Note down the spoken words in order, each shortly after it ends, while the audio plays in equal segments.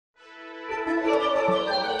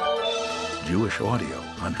Jewish audio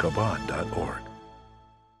on Chabad.org.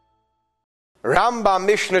 Rambam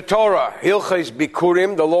Mishnah Torah, Hilchos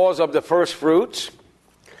Bikurim, the laws of the first fruits,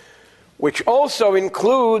 which also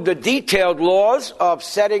include the detailed laws of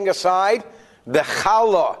setting aside the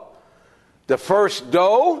challah, the first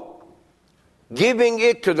dough, giving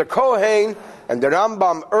it to the Kohen, and the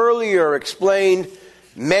Rambam earlier explained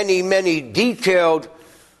many detailed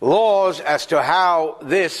laws as to how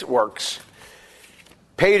this works.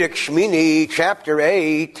 Perek Shmini, chapter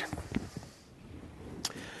 8.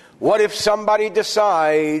 What if somebody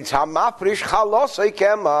decides, Hamafrish chalosei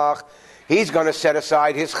kemach, he's going to set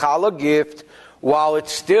aside his challah gift while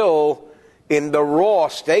it's still in the raw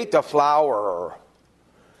state of flour,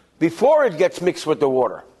 before it gets mixed with the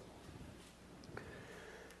water.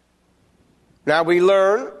 Now we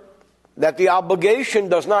learn that the obligation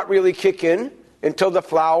does not really kick in until the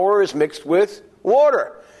flour is mixed with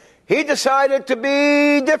water. He decided to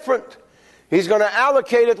be different. He's going to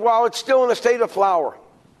allocate it while it's still in a state of flour.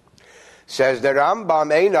 Says the Rambam,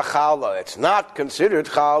 Eina challah. It's not considered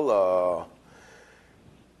challah.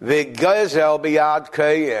 V'gezel biyad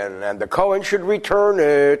kohen, and the Kohen should return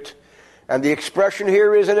it. And the expression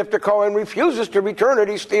here is, and if the Kohen refuses to return it,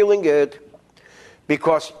 he's stealing it.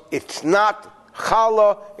 Because it's not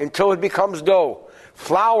challah until it becomes dough.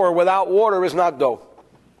 Flour without water is not dough.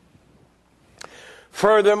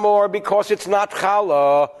 Furthermore, because it's not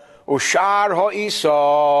challah, ushar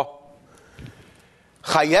ha'isa,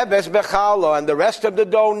 chayebes bechallah, and the rest of the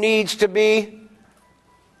dough needs to be,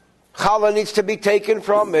 challah needs to be taken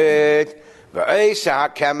from it. And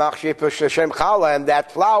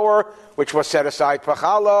that flour, which was set aside for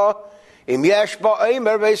challah,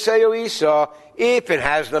 if it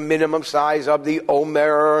has the minimum size of the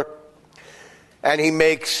omer, and he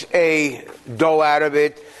makes a dough out of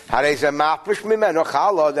it, then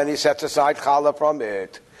he sets aside challah from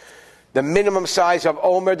it. The minimum size of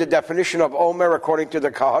omer, the definition of omer, according to the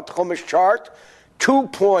Kahat Chumash chart,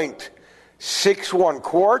 2.61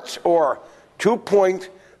 quarts or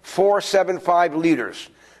 2.475 liters.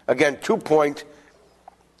 Again,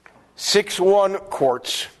 2.61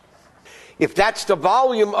 quarts. If that's the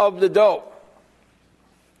volume of the dough,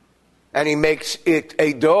 and he makes it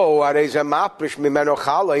a dough,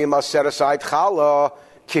 he must set aside challah,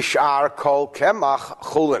 kishar kol kemach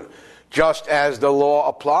chulin. Just as the law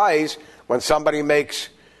applies when somebody makes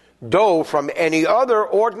dough from any other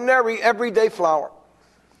ordinary everyday flour.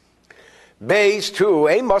 Base 2,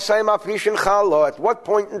 at what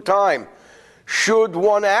point in time should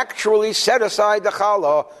one actually set aside the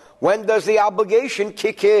challah? When does the obligation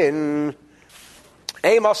kick in?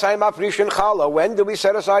 When do we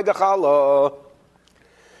set aside the challah?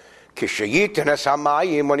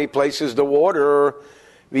 When he places the water,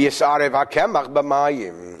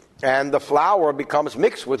 and the flour becomes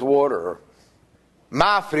mixed with water. He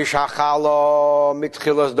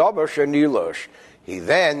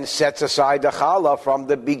then sets aside the challah from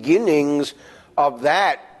the beginnings of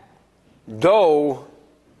that dough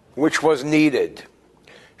which was kneaded.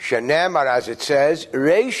 Shenemar, as it says,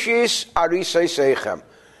 Reishis arisei seichem,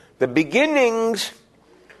 the beginnings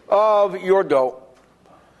of your dough.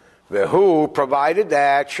 Vehu, provided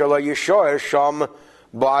that shelo yishoer sham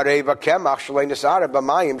ba'areva kemach shalei nesare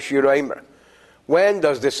b'mayim shiroimer. When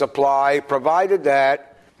does this apply? Provided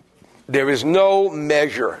that there is no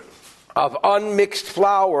measure of unmixed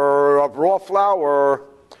flour, of raw flour,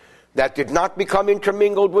 that did not become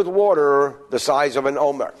intermingled with water, the size of an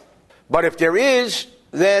omer. But if there is,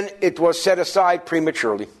 then it was set aside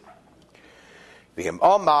prematurely. V'im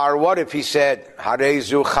omar, what if he said,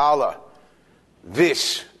 Harezu challah,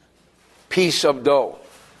 this piece of dough,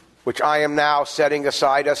 which I am now setting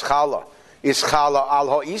aside as challah, is challah al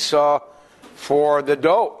ha'isa, for the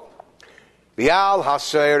dough, v'al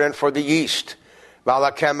haser, and for the yeast,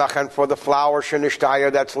 v'al hakemach, and for the flour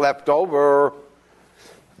shenishtaya that's left over.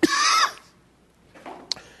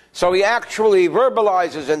 So he actually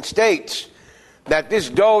verbalizes and states that this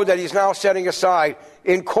dough that he's now setting aside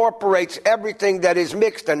incorporates everything that is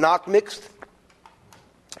mixed and not mixed.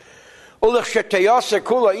 And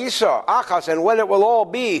when it will all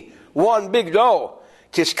be one big dough,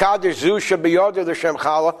 at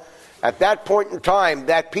that point in time,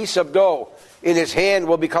 that piece of dough in his hand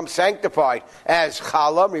will become sanctified as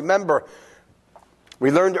challah. Remember, we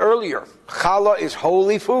learned earlier, challah is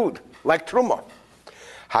holy food, like truma.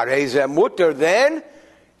 Then,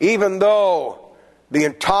 even though the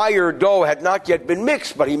entire dough had not yet been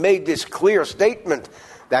mixed, but he made this clear statement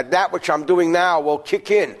that which I'm doing now will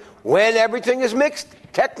kick in when everything is mixed.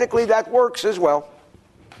 Technically, that works as well.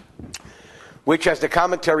 Which, as the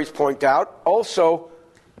commentaries point out, also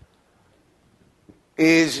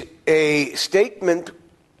is a statement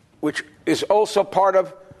which is also part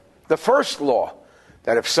of the first law,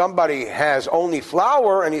 that if somebody has only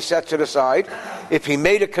flour and he sets it aside, if he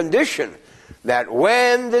made a condition that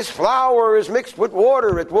when this flour is mixed with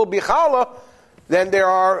water it will be challah, then there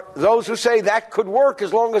are those who say that could work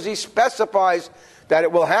as long as he specifies that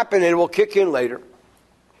it will happen and it will kick in later.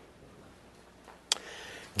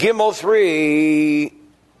 Gimel 3.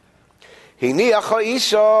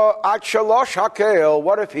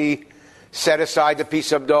 What if he set aside the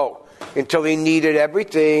piece of dough until he kneaded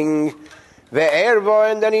everything,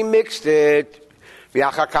 and then he mixed it,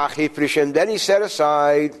 and then he set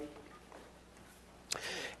aside?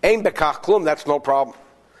 That's no problem.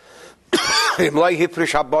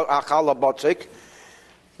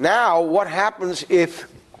 Now, what happens if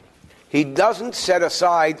he doesn't set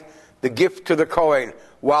aside the gift to the Kohen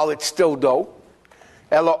while it's still dough?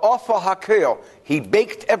 He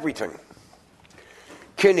baked everything.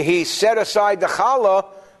 Can he set aside the challah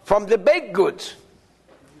from the baked goods?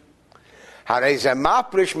 There's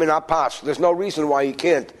no reason why he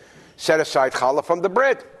can't set aside challah from the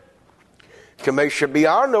bread.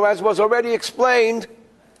 As was already explained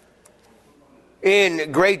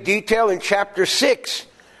in great detail in chapter 6,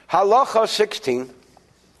 halacha 16.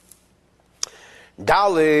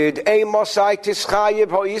 Dalid Amosai Tischayev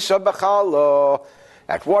Hoisa Bechala.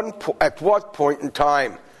 At what point in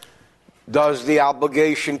time does the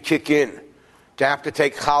obligation kick in to have to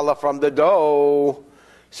take challah from the dough?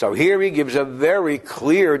 So here he gives a very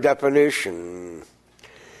clear definition.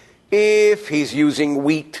 If he's using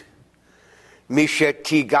wheat, Mishet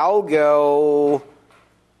Tigalgel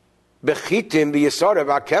Bechitim B'Yisorev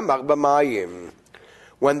HaKemach B'Mayim.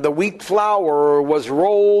 When the wheat flour was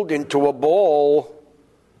rolled into a bowl,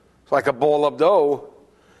 it's like a ball of dough,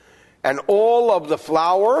 and all of the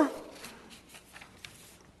flour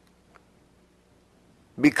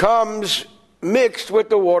becomes mixed with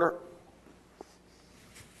the water.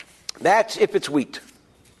 That's if it's wheat.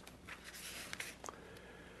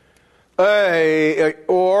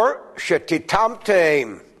 Or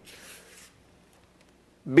shetitamteim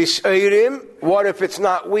biseirim. What if it's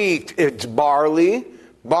not wheat? It's barley.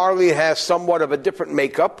 Barley has somewhat of a different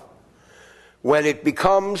makeup. When it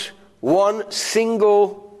becomes one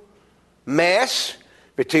single mass,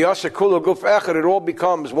 it all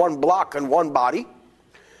becomes one block and one body.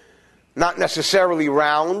 Not necessarily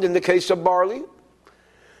round in the case of barley.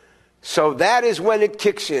 So that is when it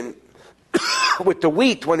kicks in. With the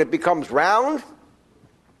wheat, when it becomes round,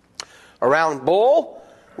 a round ball.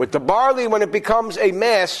 With the barley, when it becomes a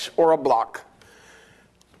mass or a block.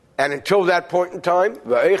 And until that point in time,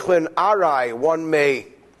 v'eichlin arai, one may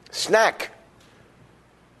snack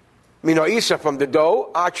mino isa from the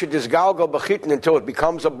dough, achid disgalgal b'chitin, until it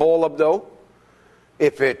becomes a ball of dough.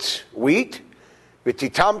 If it's wheat,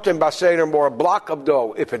 v'titamtem baseirim, or a block of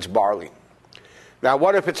dough if it's barley. Now,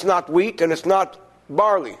 what if it's not wheat and it's not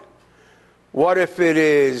barley? What if it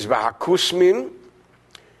is v'hakusmin,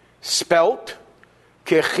 spelt?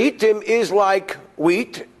 Kechitim is like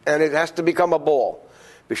wheat, and it has to become a ball.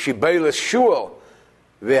 V'shibeilis shul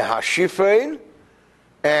v'hashifein,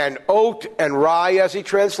 and oat and rye, as he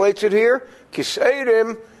translates it here,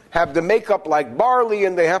 kiseirim, have the makeup like barley,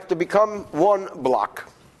 and they have to become one block.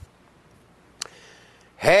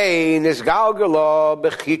 Hey, nisgalgala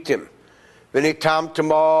b'chitim,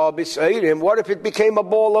 v'nitamtama b'seirim. What if it became a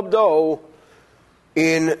ball of dough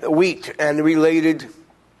in wheat and related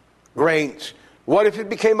grains? What if it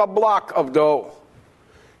became a block of dough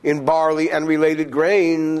in barley and related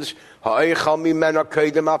grains?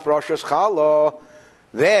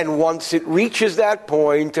 Then, once it reaches that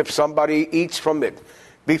point, if somebody eats from it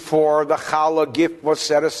before the challah gift was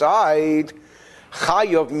set aside,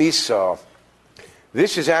 chayav misa.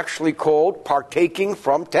 This is actually called partaking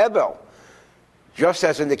from tevel. Just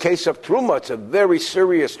as in the case of truma, it's a very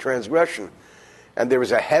serious transgression, and there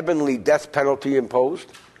is a heavenly death penalty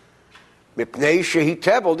imposed. Mipnei shehi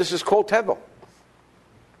tevel, this is called tevel.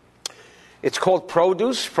 It's called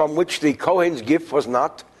produce from which the Kohen's gift was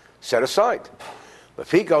not set aside.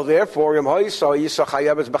 Therefore,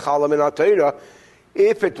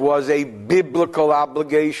 if it was a biblical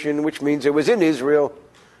obligation, which means it was in Israel,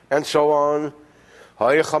 and so on,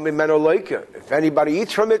 if anybody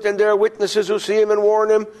eats from it and there are witnesses who see him and warn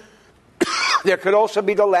him, there could also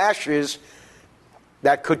be the lashes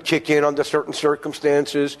that could kick in under certain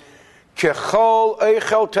circumstances.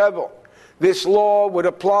 This law would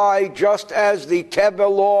apply just as the tevel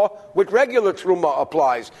law with regular truma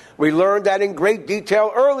applies. We learned that in great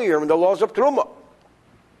detail earlier in the laws of truma.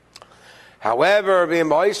 However,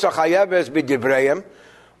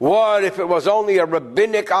 What if it was only a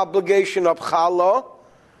rabbinic obligation of challah?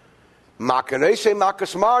 Makanese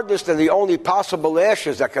makas mardus, then the only possible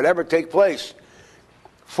ashes that could ever take place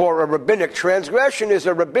for a rabbinic transgression is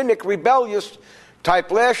a rabbinic rebellious type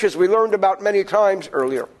lashes we learned about many times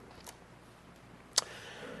earlier.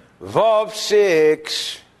 Vav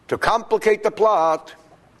 6, to complicate the plot,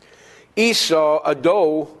 Isa, a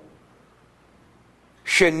dough,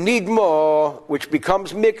 shenidma, which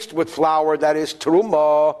becomes mixed with flour, that is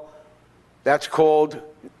truma, that's called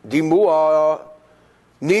dimua,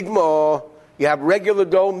 nidma. You have regular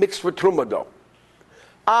dough mixed with truma dough.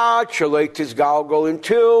 Achalate is galgal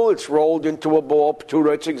until it's rolled into a ball,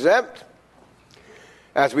 ptura, it's exempt.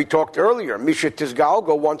 As we talked earlier, mishat is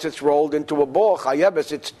galgal, once it's rolled into a ball,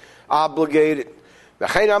 chayebes, it's obligated. So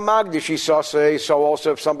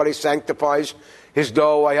also if somebody sanctifies his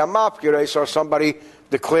dough, or somebody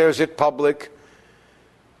declares it public,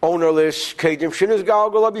 ownerless,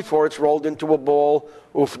 before it's rolled into a ball,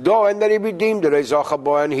 and then he redeemed it,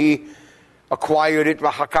 and he acquired it,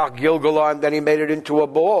 and then he made it into a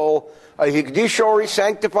ball, or he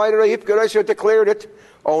sanctified it, or declared it,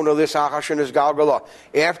 ownerless, after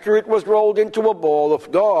it was rolled into a ball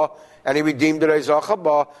of dough, and he redeemed it, he's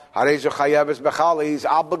obligated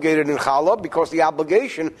in challah, because the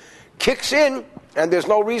obligation kicks in, and there's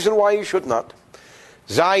no reason why he should not.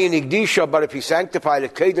 Zayin igdisha, but if he sanctified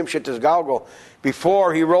it, kedem shetis galgal,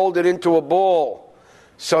 before he rolled it into a ball,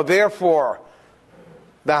 so therefore,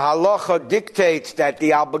 the halacha dictates that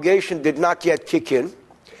the obligation did not yet kick in.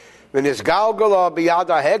 When his galgala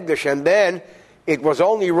biyada hegdish, and then it was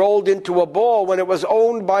only rolled into a ball when it was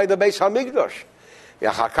owned by the Beis Hamikdash.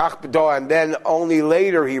 And then only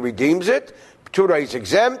later he redeems it. Ptura is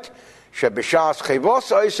exempt.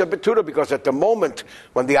 Because at the moment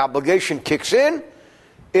when the obligation kicks in,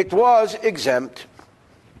 it was exempt.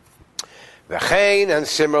 And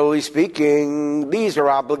similarly speaking, these are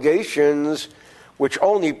obligations which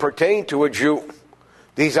only pertain to a Jew.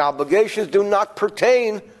 These obligations do not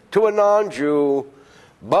pertain to a non-Jew.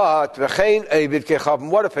 But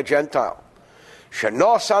what if a Gentile?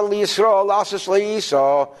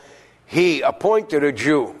 He appointed a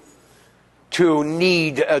Jew to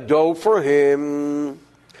knead a dough for him,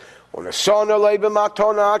 and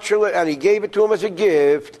he gave it to him as a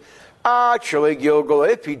gift.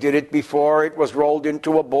 If he did it before it was rolled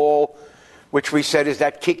into a ball, which we said is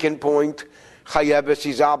that kick-in point,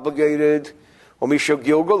 he's obligated.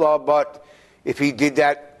 But if he did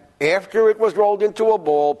that after it was rolled into a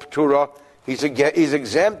ball, ptura, he's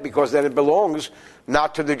exempt, because then it belongs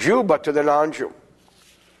not to the Jew but to the non-Jew.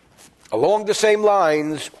 Along the same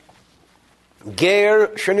lines, ger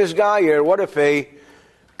shenis gayer, what if a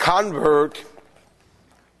convert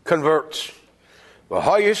converts?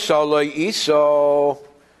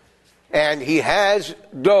 And he has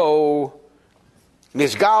dough,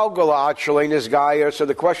 nizgalgal actually nizgayer. So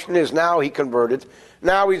the question is, now he converted.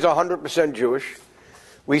 Now he's 100% Jewish.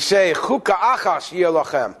 We say chuka achas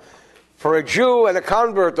yelachem. For a Jew and a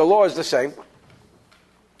convert, the law is the same.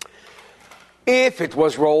 If it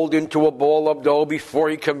was rolled into a ball of dough before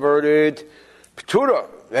he converted, ptura,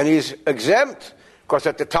 then he's exempt, because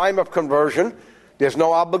at the time of conversion, there's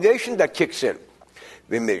no obligation that kicks in.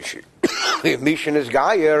 The mission is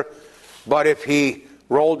gayer, but if he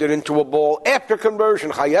rolled it into a ball after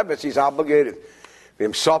conversion, chayebes, he's obligated.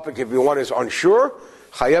 If one is unsure,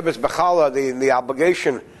 chayebes bechala, the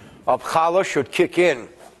obligation of challah should kick in.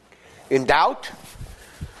 In doubt,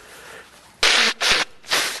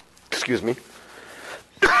 excuse me,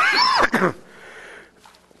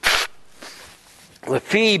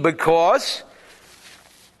 lefi, because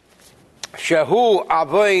shehu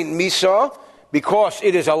avein misa, because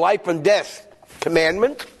it is a life and death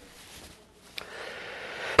commandment.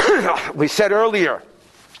 We said earlier,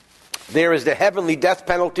 there is the heavenly death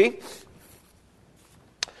penalty.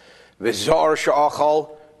 V'zar she'achal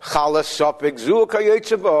chalas sopik zu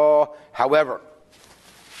kayetzeva. However,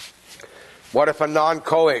 what if a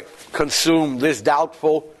non-Kohen consumed this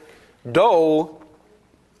doubtful dough?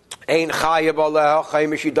 Ein chayav aleha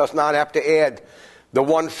chaimish, he does not have to add the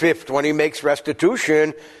 1/5 when he makes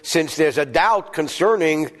restitution, since there's a doubt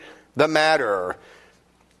concerning the matter.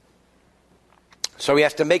 So he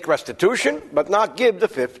has to make restitution, but not give the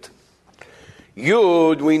 1/5.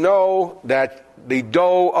 Yud, we know that the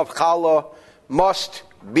dough of challah must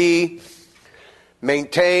be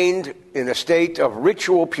maintained in a state of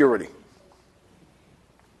ritual purity.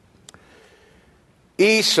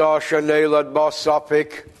 Isa shanelad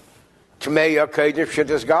basafik tmeya kedesh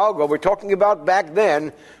shetes galgo. We're talking about back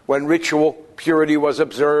then when ritual purity was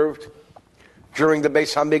observed during the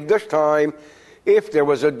Beis Hamikdash time. If there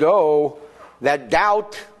was a dough that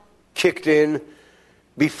doubt kicked in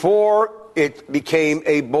before it became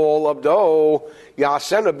a ball of dough.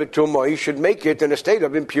 Yasena b'tumah, he should make it in a state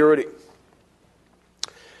of impurity.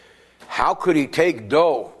 How could he take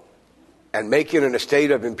dough and make it in a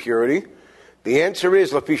state of impurity? The answer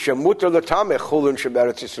is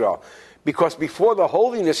because before the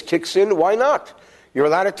holiness kicks in, why not? You're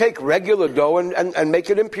allowed to take regular dough and make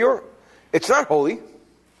it impure. It's not holy.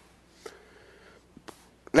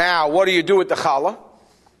 Now, what do you do with the challah?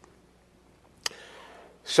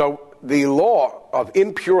 So the law of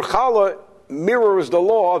impure challah mirrors the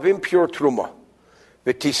law of impure truma.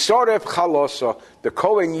 The tisarev chalosa, the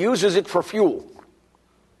Kohen uses it for fuel.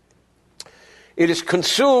 It is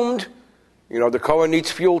consumed. The Kohen needs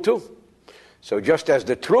fuel too. So just as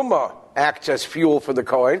the truma acts as fuel for the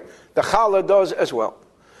Kohen, the challah does as well.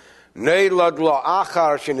 Neilad la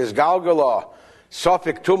achar shenis galgala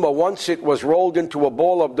safik tuma, once it was rolled into a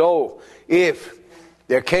ball of dough, if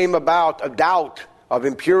there came about a doubt of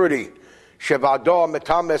impurity, shevado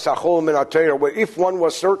metames achol min atayr, where if one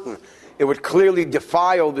was certain it would clearly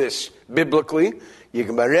defile this biblically,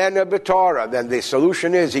 yigmarena betara, then the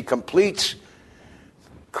solution is he completes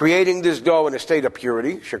creating this dough in a state of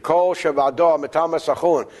purity. Shekol shevado metames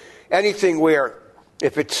achol, anything where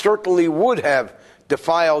if it certainly would have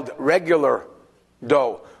defiled regular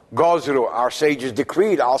dough, gozru, our sages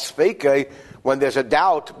decreed al sfeike, when there's a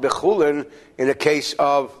doubt bechulin in a case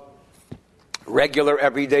of regular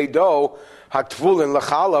everyday dough, hatvulin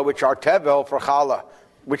lechala, which are tevel for chala,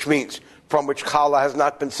 which means from which chala has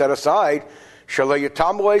not been set aside.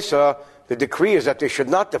 Shalayatamoisa, the decree is that they should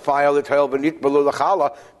not defile it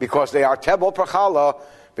because they are tevel for chala,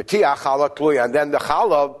 and then the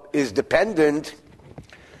chala is dependent.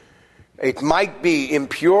 It might be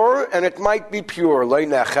impure and it might be pure.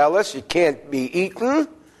 It can't be eaten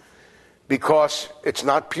because it's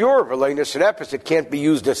not pure. It can't be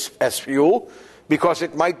used as fuel because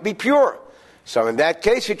it might be pure. So in that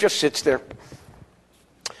case, it just sits there.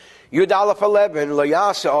 Yud Aleph 11,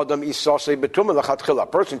 a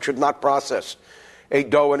person should not process a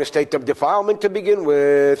dough in a state of defilement to begin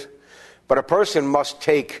with, but a person must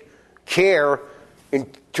take care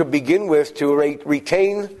to begin with to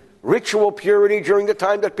retain ritual purity during the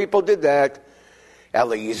time that people did that.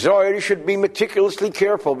 Eliezer should be meticulously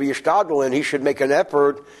careful, and he should make an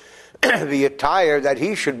effort, the attire that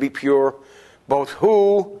he should be pure, both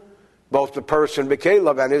the person,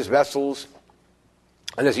 Bekelev, and his vessels,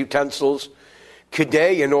 and his utensils,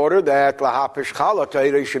 Kidei, in order that Lahapish Chala,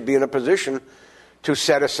 he should be in a position to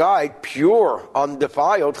set aside pure,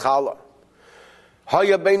 undefiled Chala.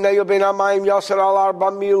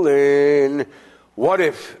 What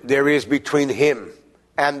if there is between him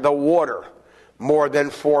and the water more than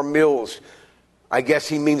 4 mills? I guess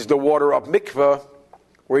he means the water of mikveh,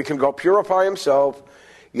 where he can go purify himself.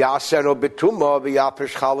 Yaseno betuma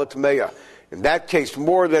v'yapish chalat meya. In that case,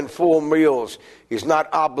 more than 4 meals, he's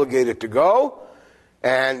not obligated to go,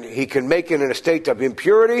 and he can make it in a state of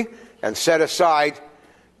impurity and set aside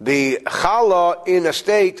the challah in a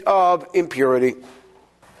state of impurity.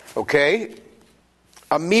 Okay?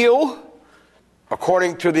 A meal,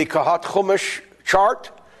 according to the Kahat Chumash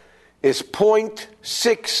chart, is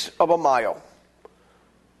 0.6 of a mile.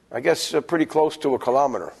 I guess pretty close to a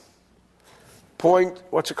kilometer.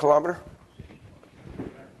 What's a kilometer?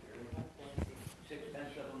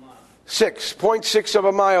 0.6 of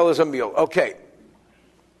a mile is a meal. Okay.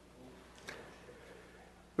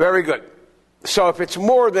 Very good. So if it's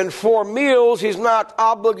more than 4 meals, he's not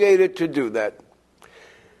obligated to do that.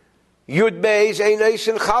 Yud Beis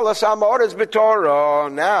Einesin Chalas Amoras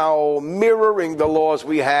B'Torah. Now, mirroring the laws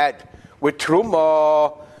we had with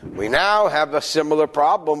Truma, we now have a similar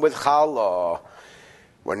problem with Chala.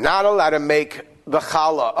 We're not allowed to make the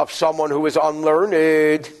Chala of someone who is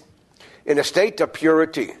unlearned in a state of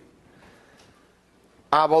purity.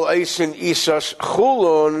 Aval Eisin Isas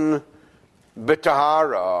Chulun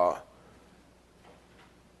B'Tahara.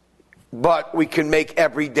 But we can make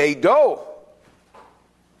everyday dough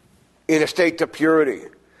in a state of purity.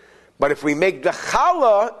 But if we make the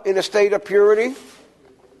challah in a state of purity,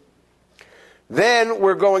 then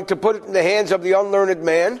we're going to put it in the hands of the unlearned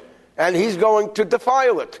man, and he's going to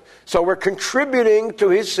defile it. So we're contributing to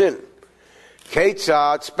his sin.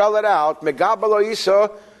 Ketzad, spell it out. Megabalo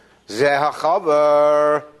Isa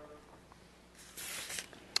zehachaver.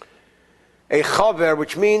 A chaver,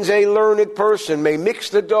 which means a learned person, may mix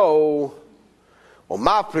the dough, and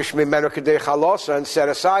set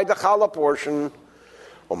aside the challah portion,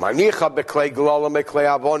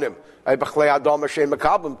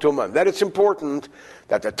 that it's important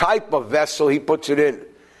that the type of vessel he puts it in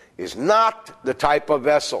is not the type of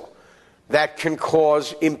vessel that can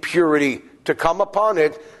cause impurity to come upon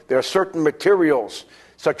it. There are certain materials,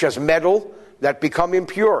 such as metal, that become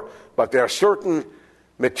impure. But there are certain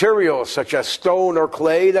materials, such as stone or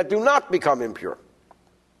clay, that do not become impure.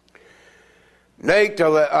 It's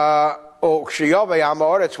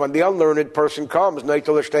when the unlearned person comes,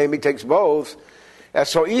 he takes both. And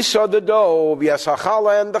so Isa the dough, and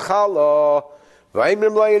the challah,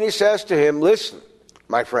 and he says to him, listen,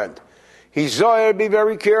 my friend, he's zoyer, be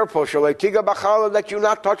very careful, that you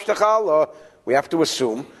not touch the challah. We have to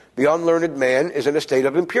assume the unlearned man is in a state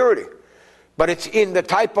of impurity. But it's in the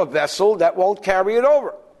type of vessel that won't carry it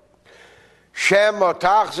over. Shema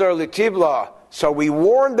tachzer litibla. So we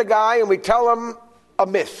warn the guy and we tell him a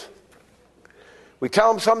myth. We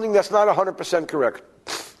tell him something that's not 100% correct.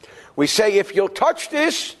 We say, if you'll touch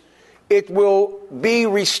this, it will be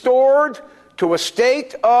restored to a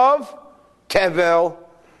state of tevel,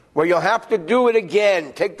 where you'll have to do it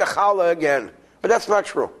again, take the challah again. But that's not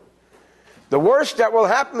true. The worst that will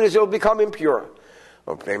happen is it will become impure.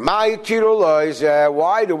 Okay, why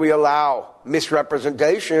do we allow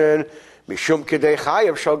misrepresentation? Mishum kedei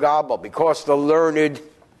chayav shel gabel, because the learned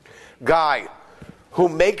guy who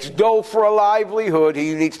makes dough for a livelihood,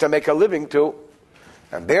 he needs to make a living too.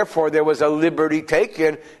 And therefore there was a liberty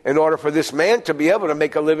taken in order for this man to be able to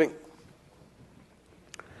make a living.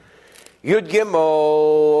 Yud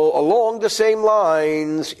Gimel, along the same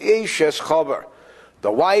lines, Ishes Chaver,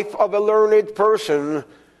 the wife of a learned person,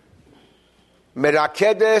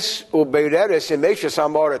 Merakedes ubeireres imeshes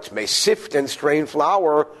amoretz, may sift and strain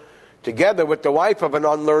flour together with the wife of an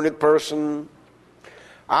unlearned person.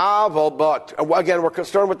 Aval, but again, we're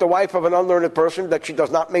concerned with the wife of an unlearned person that she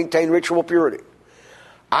does not maintain ritual purity.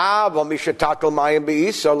 Aval mishatakel mayim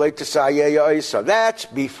beisa leitisayeh isa. That's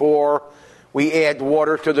before we add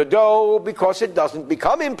water to the dough, because it doesn't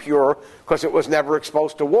become impure because it was never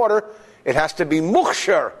exposed to water. It has to be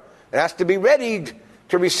mukhshar. It has to be readied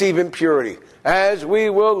to receive impurity, as we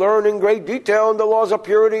will learn in great detail in the laws of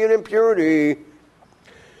purity and impurity.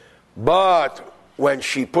 But when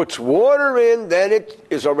she puts water in, then it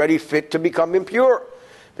is already fit to become impure.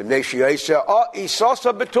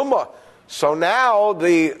 So now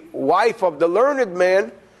the wife of the learned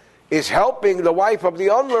man is helping the wife of the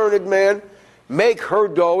unlearned man make her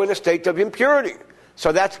dough in a state of impurity.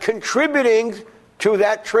 So that's contributing to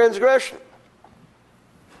that transgression.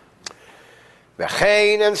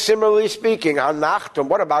 And similarly speaking,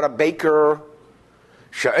 what about a baker?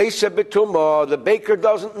 The baker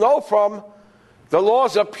doesn't know from the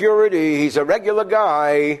laws of purity. He's a regular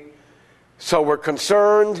guy. So we're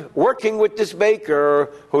concerned working with this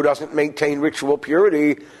baker who doesn't maintain ritual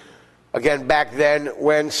purity. Again, back then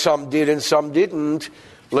when some did and some didn't.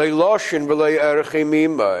 In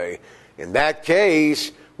that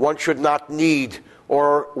case, one should not knead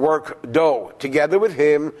or work dough together with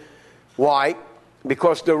him. Why?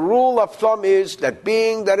 Because the rule of thumb is that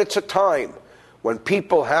being that it's a time when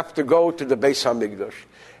people have to go to the Beis HaMikdash,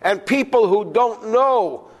 and people who don't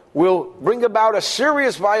know will bring about a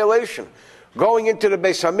serious violation, going into the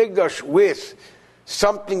Beis HaMikdash with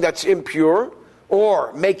something that's impure,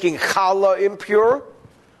 or making challah impure,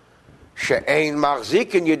 she'ein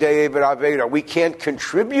machzikin yedei eved avera. We can't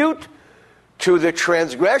contribute to the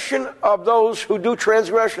transgression of those who do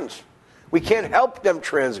transgressions. We can't help them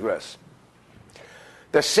transgress.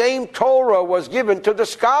 The same Torah was given to the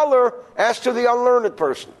scholar as to the unlearned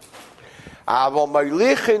person.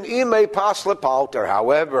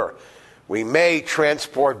 However, we may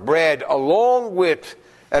transport bread along with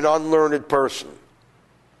an unlearned person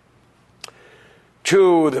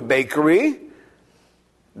to the bakery.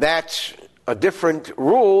 That's a different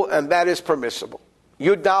rule, and that is permissible.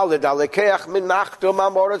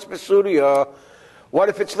 What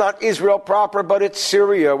if it's not Israel proper, but it's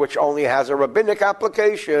Syria, which only has a rabbinic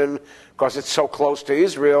application because it's so close to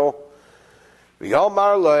Israel? And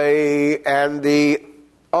the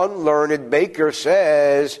unlearned baker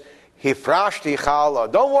says, Hifrashti challah.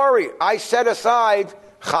 Don't worry, I set aside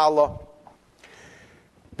challah.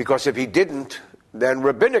 Because if he didn't, then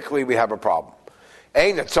rabbinically we have a problem.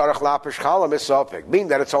 Being that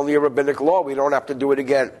it's only a rabbinic law, we don't have to do it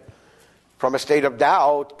again. From a state of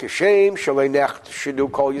doubt, just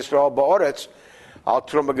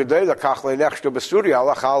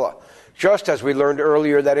as we learned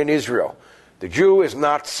earlier that in Israel, the Jew is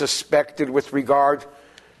not suspected with regard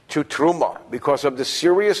to truma because of the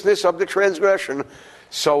seriousness of the transgression,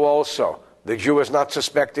 so also the Jew is not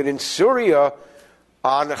suspected in Syria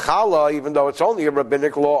on challah, even though it's only a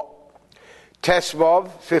rabbinic law. Tesvav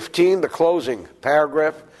 15, the closing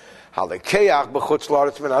paragraph. When a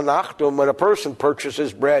person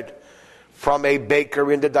purchases bread from a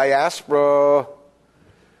baker in the diaspora,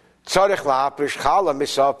 tzarich lahapish challah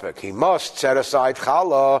misapek. He must set aside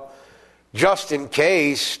challah just in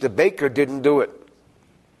case the baker didn't do it.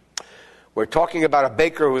 We're talking about a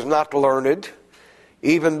baker who's not learned,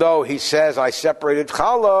 even though he says, I separated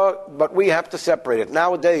challah, but we have to separate it.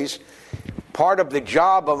 Nowadays, part of the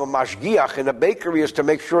job of a mashgiach in a bakery is to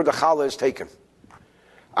make sure the challah is taken.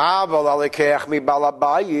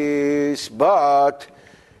 But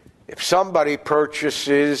if somebody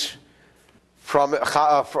purchases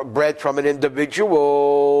bread from an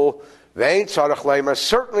individual,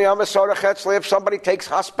 certainly I'm a sarach etzli. If somebody takes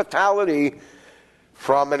hospitality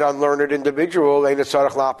from an unlearned individual, and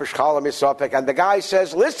the guy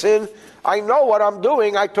says, listen, I know what I'm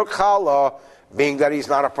doing, I took challah, being that he's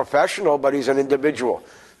not a professional, but he's an individual.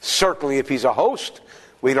 Certainly if he's a host,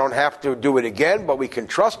 we don't have to do it again, but we can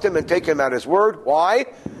trust him and take him at his word. Why?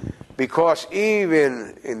 Because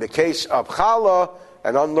even in the case of challah,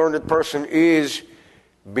 an unlearned person is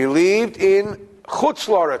believed in chutz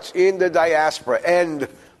la'aretz, in the diaspora. End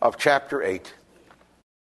of chapter 8.